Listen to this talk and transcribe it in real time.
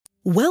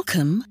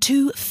Welcome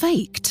to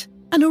Faked,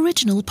 an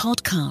original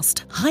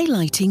podcast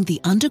highlighting the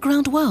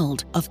underground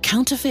world of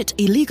counterfeit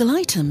illegal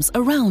items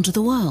around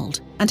the world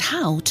and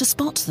how to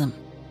spot them.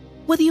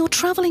 Whether you're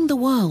traveling the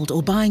world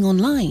or buying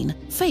online,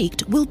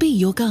 Faked will be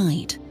your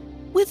guide.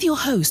 With your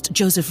host,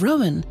 Joseph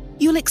Rowan,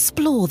 you'll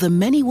explore the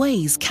many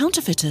ways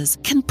counterfeiters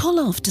can pull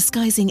off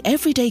disguising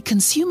everyday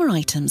consumer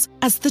items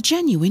as the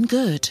genuine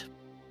good.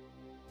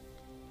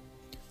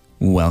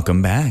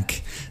 Welcome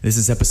back. This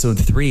is episode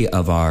 3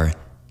 of our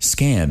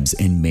Scams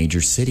in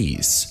Major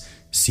Cities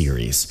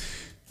series.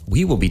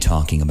 We will be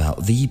talking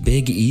about the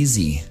Big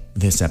Easy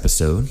this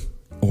episode,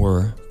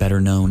 or better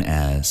known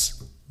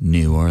as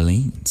New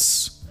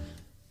Orleans.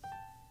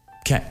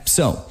 Okay,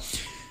 so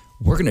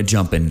we're going to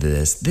jump into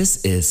this.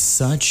 This is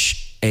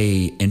such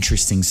a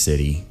interesting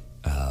city,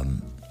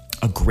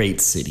 a great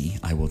city,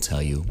 I will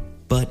tell you,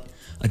 but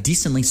a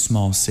decently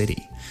small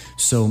city.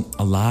 So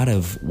a lot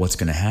of what's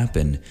going to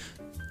happen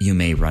you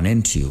may run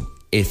into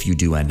if you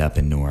do end up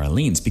in New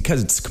Orleans,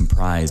 because it's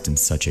comprised in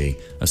such a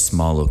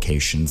small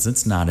location.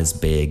 It's not as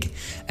big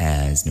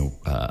as New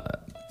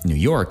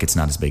York. It's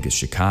not as big as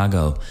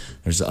Chicago.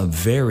 There's a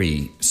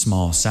very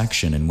small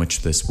section in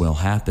which this will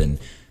happen.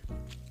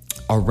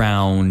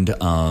 Around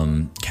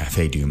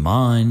Café du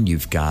Monde,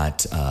 you've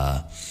got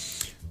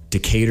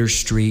Decatur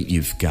Street,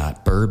 you've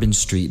got Bourbon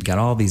Street, you've got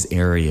all these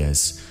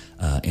areas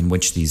in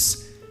which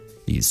these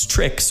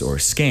tricks or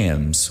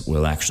scams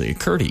will actually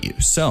occur to you.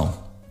 So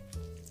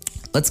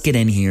let's get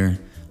in here.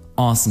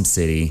 Awesome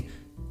city.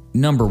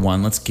 Number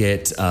one, let's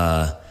get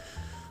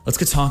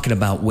talking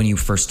about when you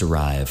first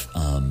arrive,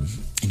 and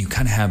you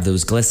kind of have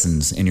those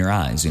glistens in your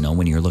eyes. You know,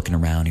 when you're looking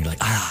around, you're like,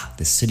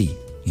 this city,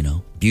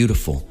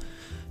 beautiful,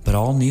 but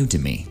all new to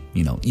me.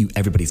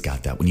 Everybody's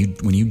got that. When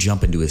you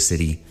jump into a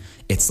city,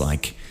 it's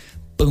like,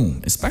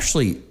 boom.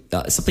 Especially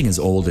something as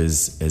old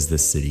as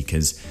this city,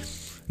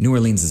 because New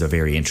Orleans is a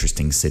very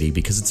interesting city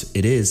because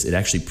it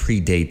actually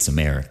predates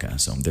America.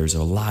 So there's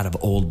a lot of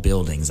old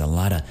buildings, a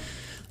lot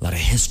of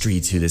history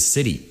to this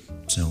city.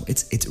 So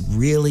it's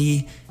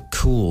really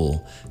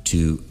cool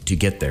to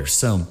get there.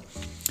 So,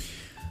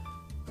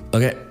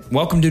 okay,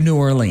 welcome to New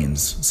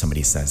Orleans,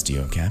 somebody says to you,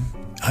 okay?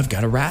 I've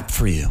got a rap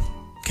for you,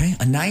 okay?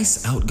 A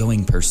nice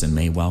outgoing person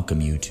may welcome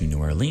you to New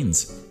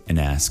Orleans and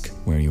ask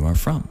where you are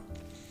from.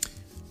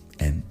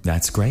 And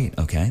that's great,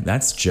 okay?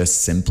 That's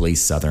just simply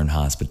Southern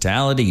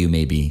hospitality. You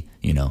may be,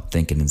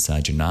 thinking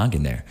inside your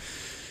noggin there.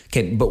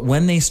 Okay, but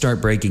when they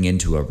start breaking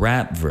into a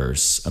rap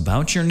verse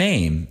about your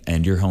name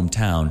and your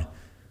hometown,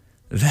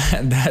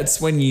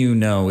 that's when you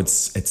know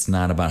it's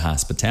not about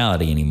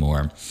hospitality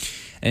anymore.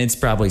 And it's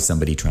probably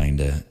somebody trying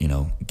to,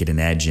 get an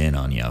edge in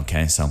on you,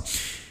 okay? So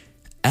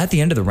at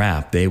the end of the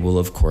rap, they will,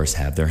 of course,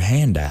 have their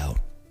hand out.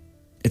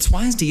 It's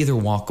wise to either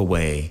walk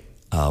away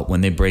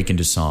when they break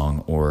into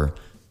song or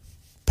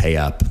pay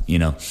up,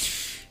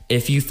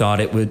 if you thought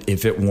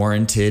if it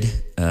warranted,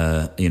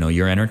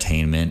 your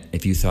entertainment,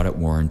 if you thought it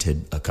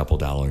warranted a couple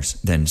dollars,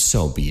 then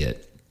so be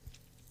it.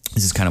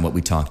 This is kind of what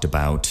we talked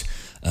about,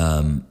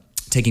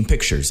 taking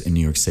pictures in New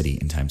York City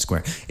in Times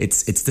Square.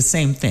 It's the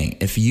same thing.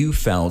 If you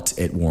felt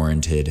it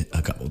warranted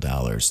a couple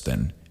dollars,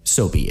 then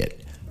so be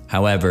it.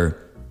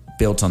 However,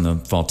 built on the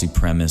faulty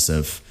premise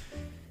of,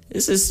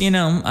 this is,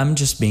 I'm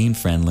just being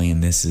friendly,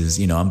 and this is,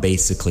 I'm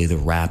basically the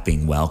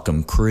rapping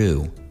welcome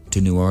crew to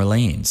New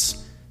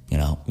Orleans,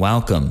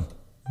 welcome,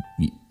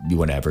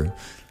 whatever.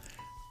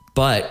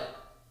 But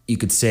you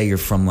could say you're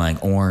from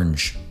like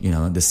Orange,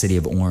 the city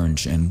of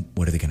Orange, and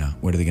what are they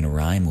gonna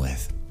rhyme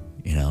with?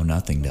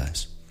 Nothing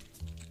does.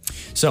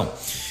 So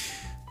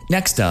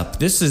next up,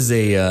 this is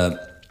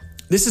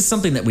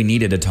something that we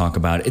needed to talk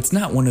about. It's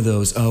not one of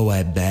those,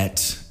 I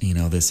bet,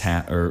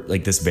 or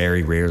like this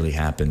very rarely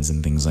happens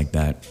and things like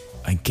that.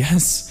 I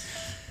guess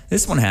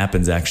this one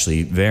happens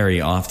actually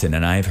very often,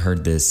 and I've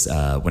heard this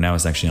when I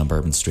was actually on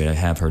Bourbon Street. I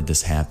have heard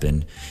this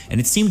happen, and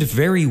it seemed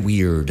very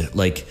weird.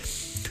 Like,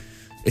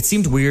 it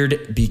seemed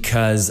weird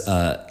because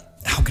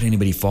how could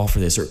anybody fall for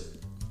this?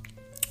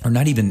 Or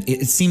not even,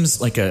 it seems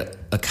like a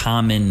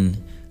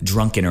common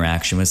drunk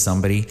interaction with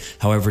somebody.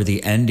 However,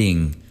 the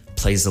ending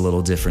plays a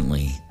little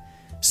differently.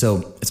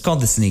 So it's called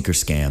the sneaker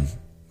scam,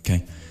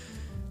 okay?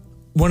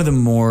 One of the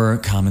more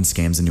common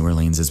scams in New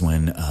Orleans is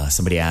when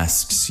somebody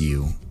asks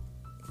you,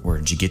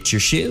 where'd you get your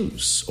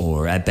shoes?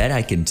 Or I bet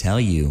I can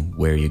tell you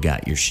where you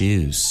got your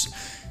shoes.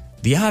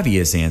 The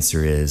obvious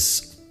answer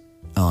is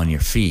on your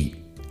feet.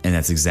 And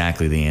that's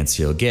exactly the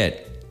answer you'll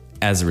get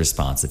as a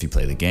response if you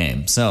play the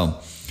game.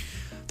 So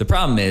the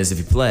problem is, if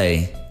you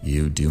play,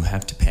 you do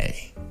have to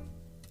pay.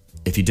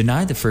 If you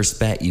deny the first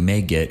bet, you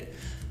may get,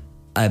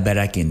 I bet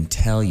I can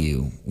tell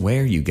you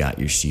where you got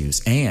your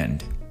shoes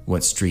and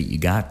what street you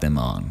got them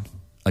on.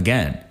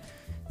 Again,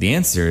 the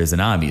answer is an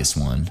obvious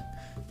one.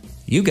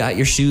 You got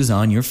your shoes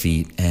on your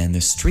feet, and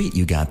the street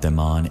you got them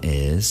on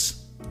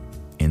is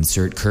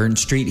insert current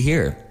street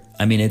here.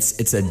 I mean,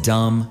 it's a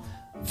dumb,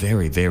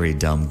 very, very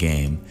dumb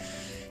game.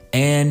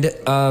 And,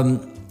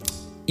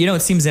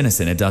 it seems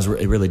innocent.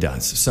 It really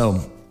does.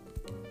 So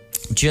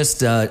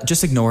just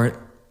ignore it.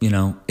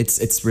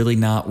 It's really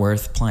not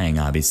worth playing,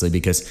 obviously,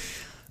 because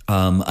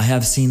I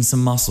have seen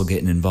some muscle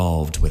getting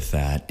involved with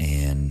that,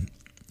 and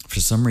for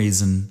some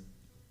reason,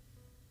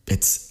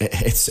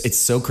 it's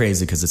so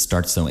crazy because it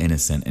starts so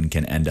innocent and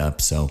can end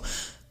up so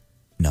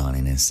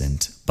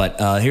non-innocent.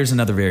 But here's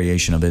another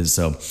variation of it.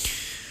 So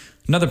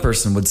another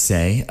person would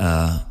say,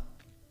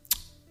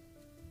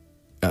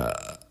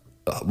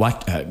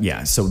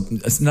 So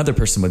another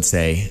person would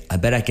say, I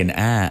bet I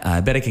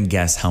can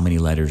guess how many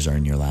letters are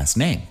in your last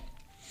name.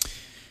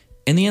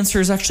 And the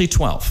answer is actually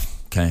 12.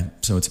 Okay,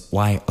 so it's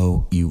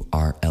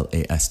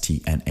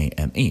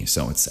Yourlastname.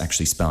 So it's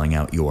actually spelling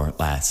out your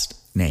last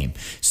name.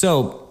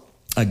 So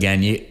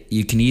again,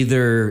 you can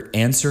either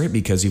answer it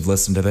because you've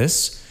listened to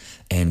this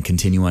and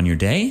continue on your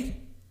day,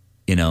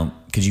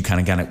 because you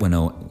kind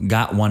of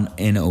got one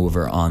in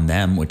over on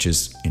them, which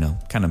is,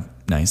 kind of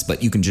nice.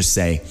 But you can just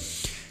say,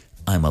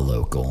 I'm a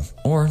local,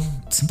 or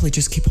simply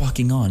just keep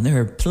walking on. There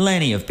are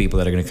plenty of people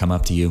that are going to come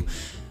up to you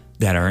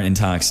that are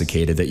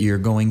intoxicated that you're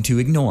going to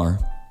ignore,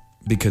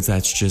 because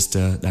that's just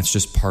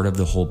part of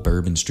the whole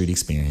Bourbon Street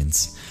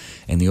experience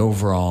and the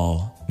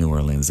overall New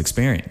Orleans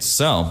experience.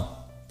 So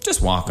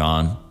just walk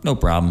on, no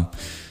problem.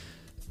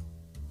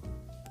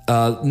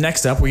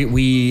 Next up,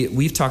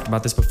 we've talked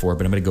about this before,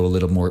 but I'm going to go a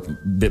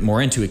bit more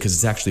into it because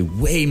it's actually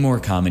way more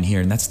common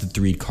here, and that's the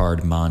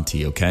 3-card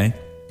Monte. Okay,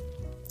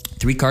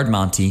 3-card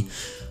Monte,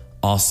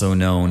 also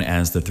known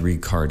as the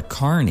 3-card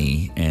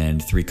Carney and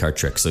 3-card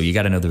Trick. So you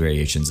got to know the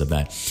variations of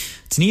that.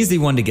 It's an easy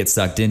one to get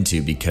sucked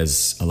into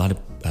because a lot of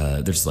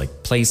there's like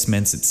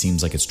placements. It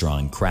seems like it's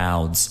drawing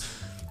crowds.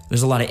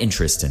 There's a lot of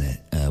interest in it,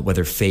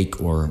 whether fake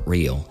or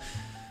real.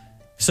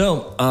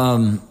 So,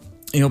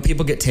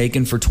 people get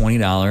taken for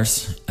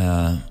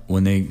 $20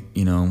 when they,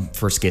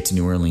 first get to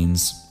New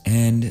Orleans,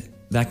 and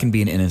that can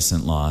be an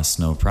innocent loss,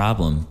 no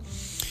problem,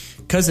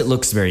 because it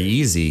looks very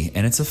easy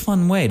and it's a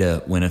fun way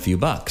to win a few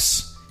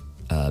bucks,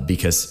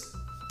 because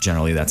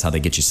generally that's how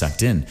they get you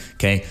sucked in.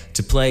 Okay,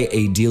 to play,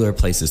 a dealer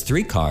places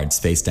 3 cards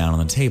face down on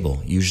the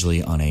table,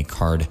 usually on a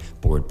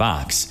cardboard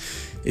box.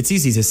 It's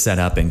easy to set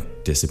up and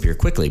disappear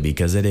quickly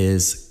because it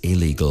is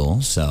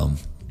illegal, so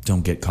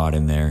don't get caught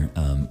in there.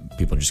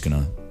 People are just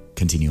gonna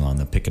continue on,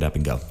 they'll pick it up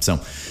and go.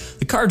 So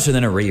the cards are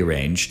then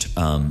rearranged.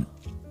 The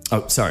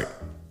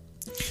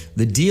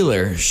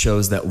dealer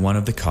shows that one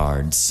of the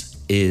cards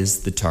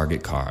is the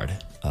target card,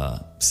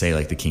 say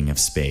like the King of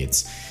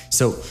Spades.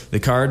 So the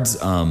cards,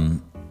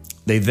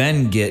 they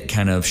then get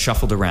kind of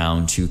shuffled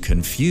around to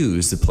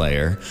confuse the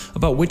player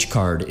about which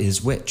card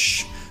is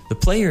which. The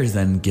player is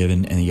then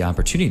given the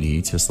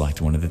opportunity to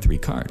select one of the 3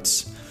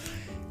 cards.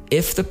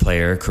 If the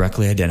player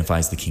correctly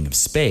identifies the King of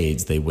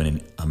Spades, they win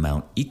an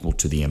amount equal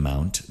to the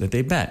amount that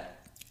they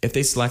bet. If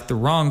they select the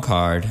wrong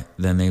card,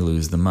 then they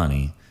lose the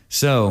money.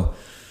 So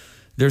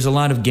there's a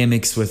lot of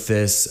gimmicks with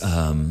this.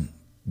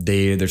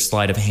 There's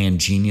sleight of hand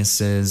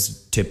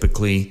geniuses,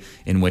 typically,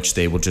 in which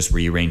they will just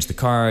rearrange the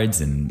cards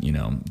and,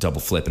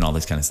 double flip and all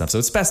this kind of stuff. So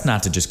it's best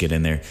not to just get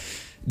in there.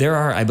 There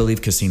are, I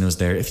believe, casinos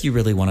there. If you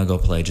really want to go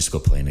play, just go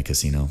play in a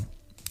casino.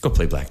 Go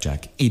play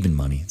blackjack, even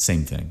money,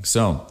 same thing.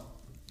 So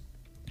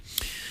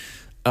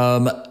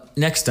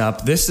next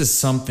up, this is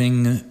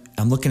something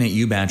I'm looking at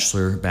you,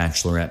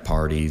 bachelorette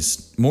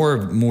parties,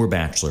 more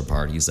bachelor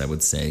parties, I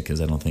would say,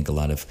 because I don't think a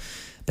lot of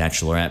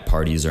bachelorette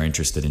parties are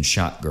interested in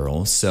shot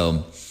girls.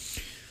 So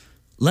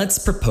let's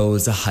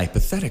propose a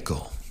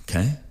hypothetical,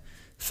 okay?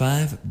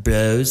 5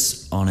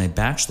 bros on a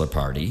bachelor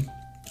party.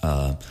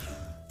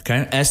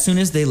 As soon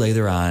as they lay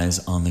their eyes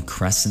on the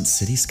Crescent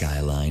City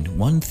skyline,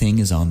 one thing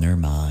is on their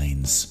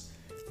minds.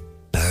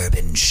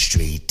 Bourbon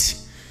Street.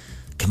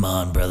 Come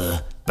on,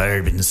 brother.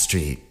 Bourbon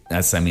Street.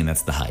 That's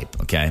the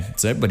hype, okay?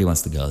 So everybody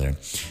wants to go there.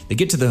 They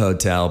get to the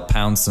hotel,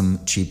 pound some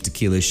cheap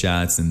tequila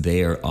shots, and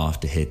they are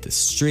off to hit the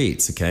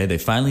streets, okay? They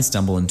finally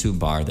stumble into a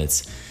bar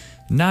that's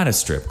not a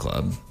strip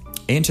club.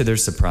 And to their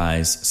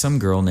surprise, some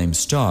girl named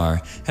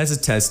Star has a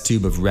test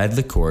tube of red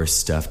liqueur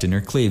stuffed in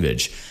her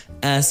cleavage,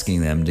 asking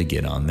them to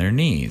get on their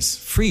knees.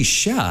 Free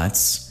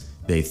shots,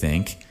 they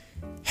think.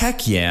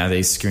 Heck yeah,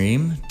 they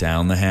scream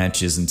down the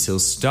hatches until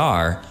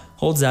Star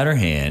holds out her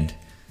hand.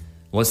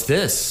 What's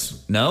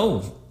this?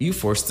 No, you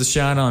forced the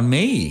shot on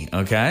me,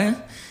 okay?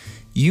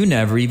 You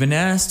never even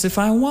asked if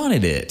I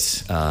wanted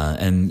it.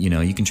 And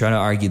you can try to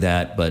argue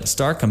that, but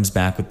Star comes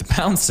back with the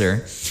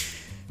bouncer.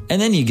 And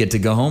then you get to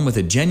go home with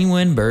a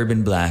genuine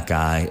bourbon black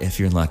eye if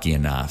you're lucky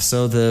enough.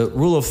 So the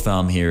rule of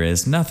thumb here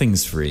is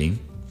nothing's free.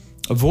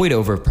 Avoid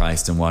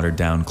overpriced and watered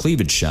down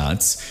cleavage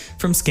shots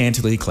from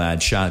scantily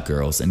clad shot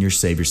girls and you'll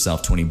save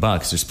yourself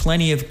 $20. There's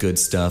plenty of good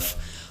stuff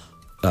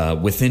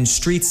within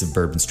streets of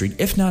Bourbon Street,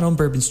 if not on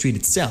Bourbon Street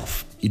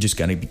itself. You just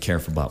got to be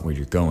careful about where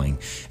you're going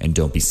and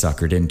don't be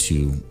suckered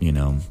into,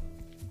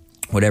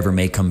 whatever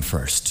may come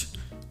first.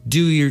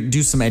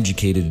 Do some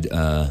educated,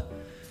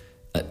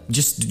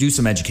 just do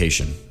some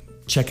education.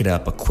 Check it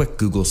up, a quick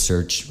Google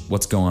search,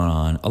 what's going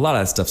on. A lot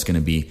of that stuff's going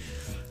to be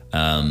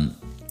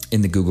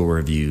in the Google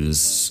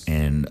reviews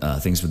and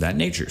things of that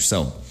nature.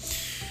 So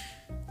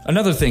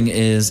another thing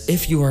is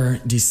if you are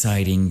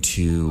deciding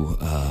to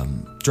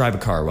drive a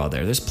car while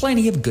there's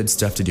plenty of good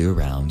stuff to do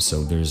around.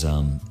 So there's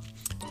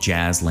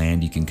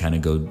Jazzland. You can kind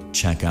of go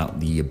check out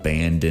the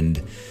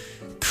abandoned,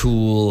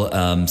 cool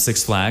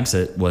Six Flags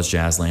that was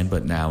Jazzland,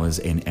 but now is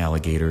an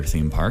alligator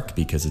theme park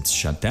because it's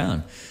shut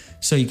down.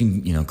 So you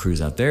can,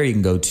 cruise out there. You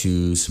can go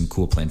to some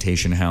cool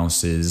plantation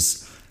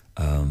houses.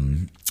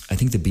 I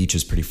think the beach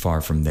is pretty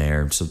far from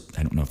there, so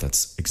I don't know if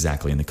that's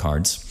exactly in the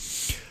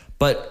cards.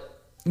 But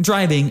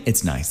driving,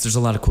 it's nice. There's a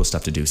lot of cool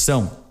stuff to do.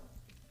 So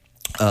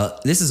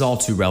this is all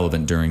too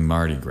relevant during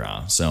Mardi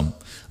Gras. So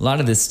a lot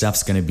of this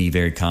stuff's going to be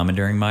very common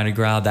during Mardi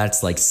Gras.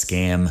 That's like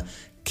scam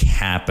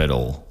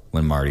capital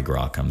when Mardi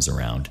Gras comes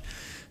around.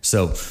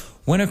 So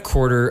when a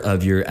quarter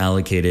of your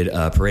allocated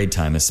parade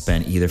time is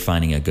spent either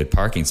finding a good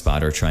parking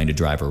spot or trying to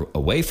drive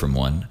away from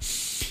one,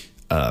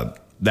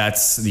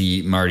 that's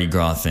the Mardi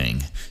Gras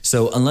thing.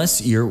 So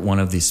unless you're one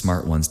of the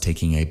smart ones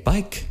taking a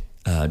bike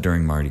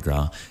during Mardi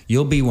Gras,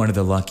 you'll be one of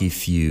the lucky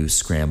few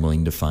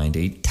scrambling to find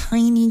a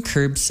tiny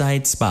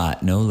curbside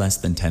spot no less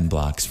than 10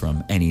 blocks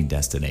from any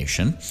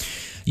destination.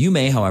 You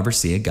may, however,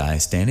 see a guy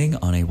standing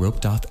on a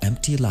roped-off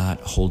empty lot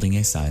holding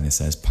a sign that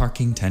says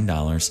parking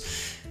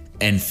 $10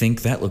 and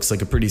think that looks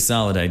like a pretty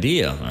solid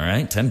idea, all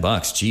right?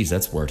 $10, geez,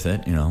 that's worth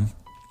it,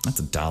 That's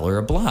 $1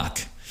 a block.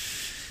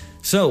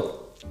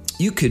 So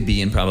you could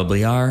be and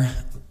probably are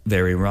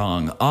very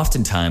wrong.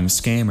 Oftentimes,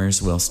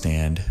 scammers will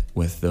stand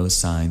with those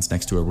signs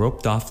next to a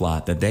roped-off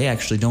lot that they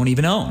actually don't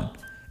even own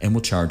and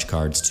will charge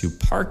cards to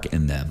park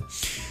in them.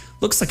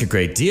 Looks like a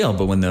great deal,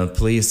 but when the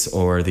police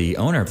or the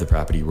owner of the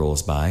property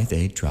rolls by,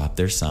 they drop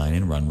their sign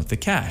and run with the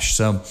cash.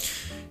 So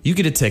you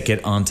get a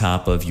ticket on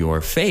top of your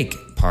fake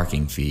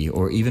parking fee,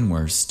 or even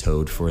worse,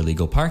 towed for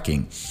illegal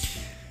parking.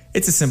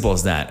 It's as simple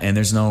as that, and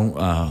there's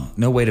no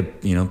way to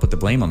put the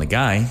blame on the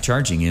guy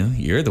charging you.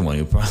 You're the one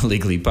who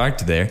illegally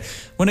parked there.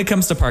 When it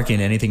comes to parking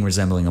anything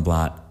resembling a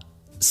lot,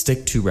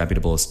 stick to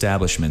reputable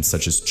establishments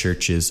such as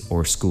churches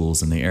or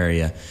schools in the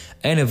area,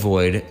 and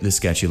avoid the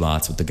sketchy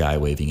lots with the guy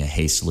waving a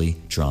hastily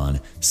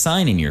drawn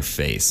sign in your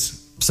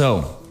face.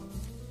 So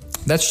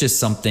that's just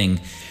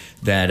something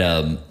that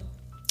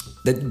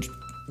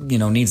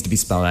needs to be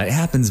spelled out. It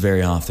happens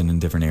very often in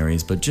different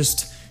areas, but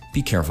just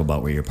be careful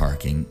about where you're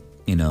parking.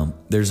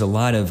 There's a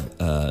lot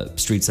of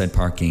street side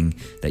parking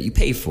that you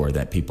pay for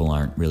that people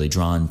aren't really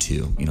drawn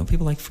to.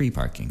 People like free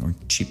parking or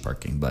cheap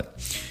parking, but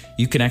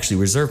you can actually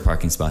reserve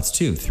parking spots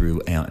too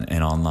through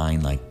an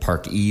online like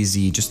Park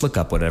Easy. Just look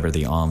up whatever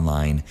the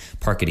online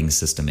parking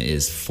system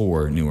is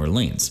for New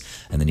Orleans,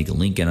 and then you can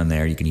link in on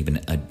there. You can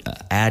even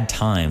add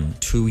time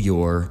to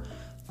your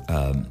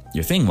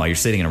thing while you're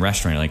sitting in a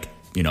restaurant, like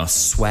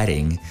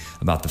sweating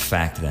about the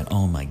fact that,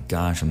 oh my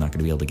gosh, I'm not going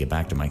to be able to get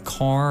back to my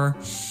car.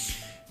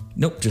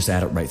 Nope, just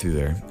add it right through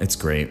there. It's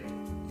great.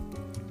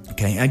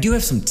 Okay, I do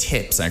have some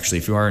tips, actually,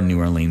 if you are in New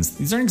Orleans.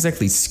 These aren't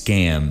exactly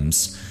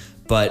scams,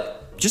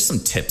 but just some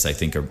tips I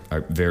think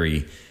are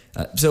very...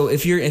 so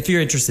if you're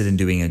interested in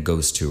doing a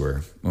ghost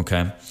tour,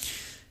 okay,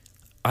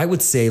 I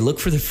would say look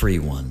for the free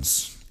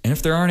ones. And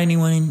if there aren't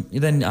anyone,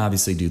 then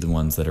obviously do the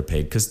ones that are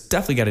paid, because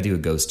definitely got to do a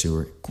ghost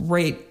tour.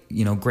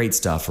 Great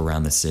stuff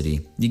around the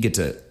city. You get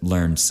to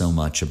learn so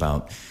much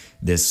about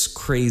this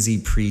crazy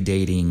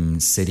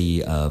predating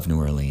city of New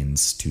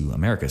Orleans to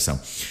America. So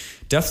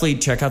definitely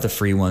check out the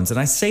free ones. And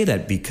I say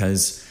that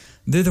because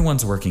they're the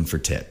ones working for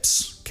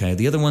tips. Okay.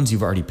 The other ones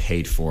you've already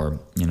paid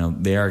for,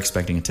 they are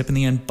expecting a tip in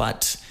the end,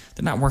 but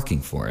they're not working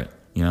for it.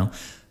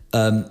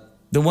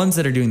 The ones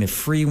that are doing the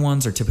free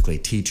ones are typically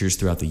teachers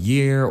throughout the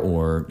year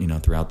or,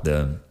 throughout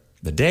the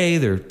day.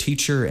 They're a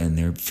teacher and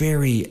they're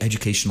very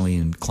educationally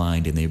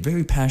inclined and they're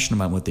very passionate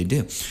about what they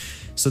do.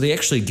 So they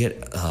actually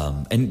get,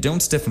 and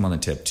don't stiff them on the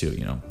tip too,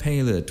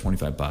 pay the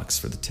 $25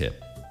 for the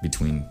tip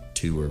between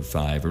 2 or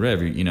 5 or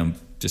whatever,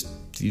 just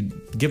you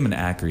give them an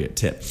accurate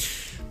tip.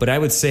 But I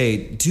would say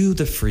do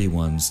the free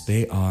ones.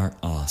 They are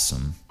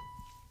awesome.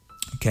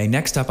 Okay.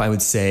 Next up, I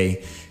would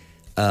say,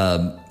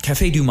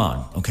 Café du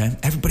Monde. Okay.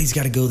 Everybody's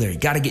got to go there. You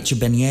got to get your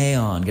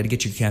beignet on, got to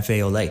get your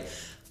cafe au lait.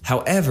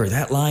 However,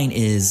 that line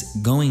is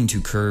going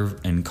to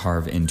curve and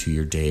carve into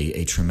your day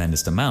a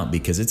tremendous amount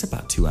because it's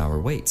about 2-hour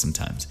wait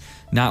sometimes.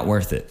 Not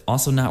worth it.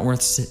 Also not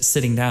worth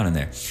sitting down in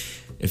there.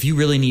 If you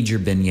really need your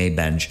beignet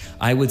bench,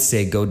 I would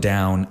say go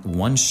down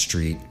one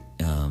street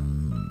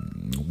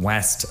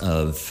west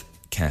of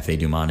Café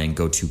du Monde and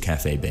go to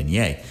Café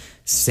Beignet.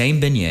 Same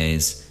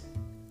beignets,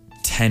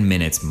 10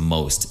 minutes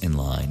most in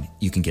line.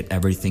 You can get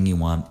everything you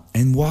want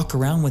and walk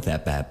around with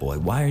that bad boy.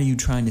 Why are you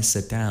trying to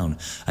sit down?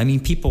 I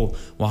mean, people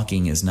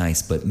walking is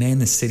nice, but man,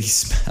 the city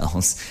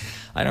smells.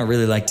 I don't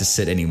really like to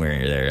sit anywhere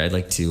near there. I'd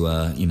like to,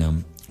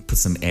 put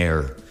some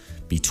air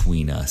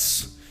between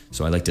us.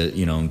 So I like to,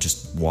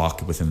 just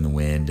walk within the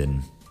wind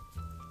and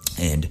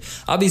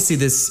obviously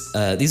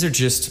these are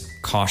just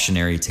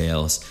cautionary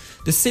tales.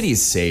 The city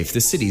is safe.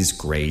 The city is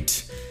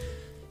great.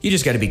 You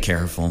just got to be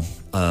careful.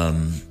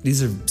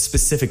 These are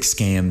specific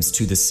scams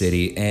to the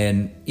city.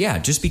 And yeah,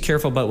 just be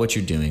careful about what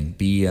you're doing.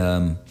 Be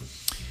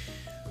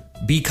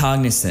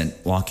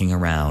cognizant walking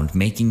around,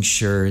 making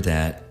sure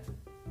that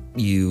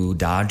you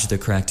dodge the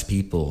correct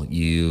people.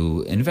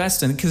 You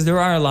invest in, because there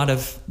are a lot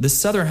of, the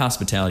Southern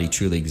hospitality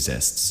truly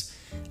exists.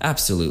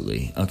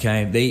 Absolutely.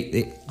 Okay.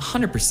 They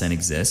 100%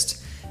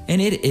 exist.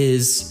 And it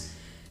is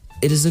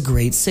a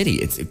great city.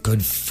 It's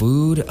good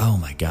food. Oh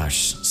my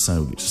gosh.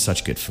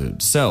 Such good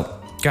food. So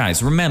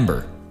guys,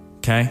 remember,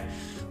 okay,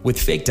 with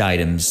faked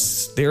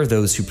items, there are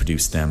those who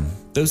produce them,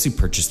 those who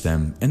purchase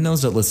them, and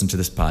those that listen to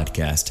this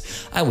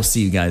podcast. I will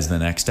see you guys in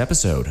the next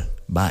episode.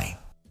 Bye.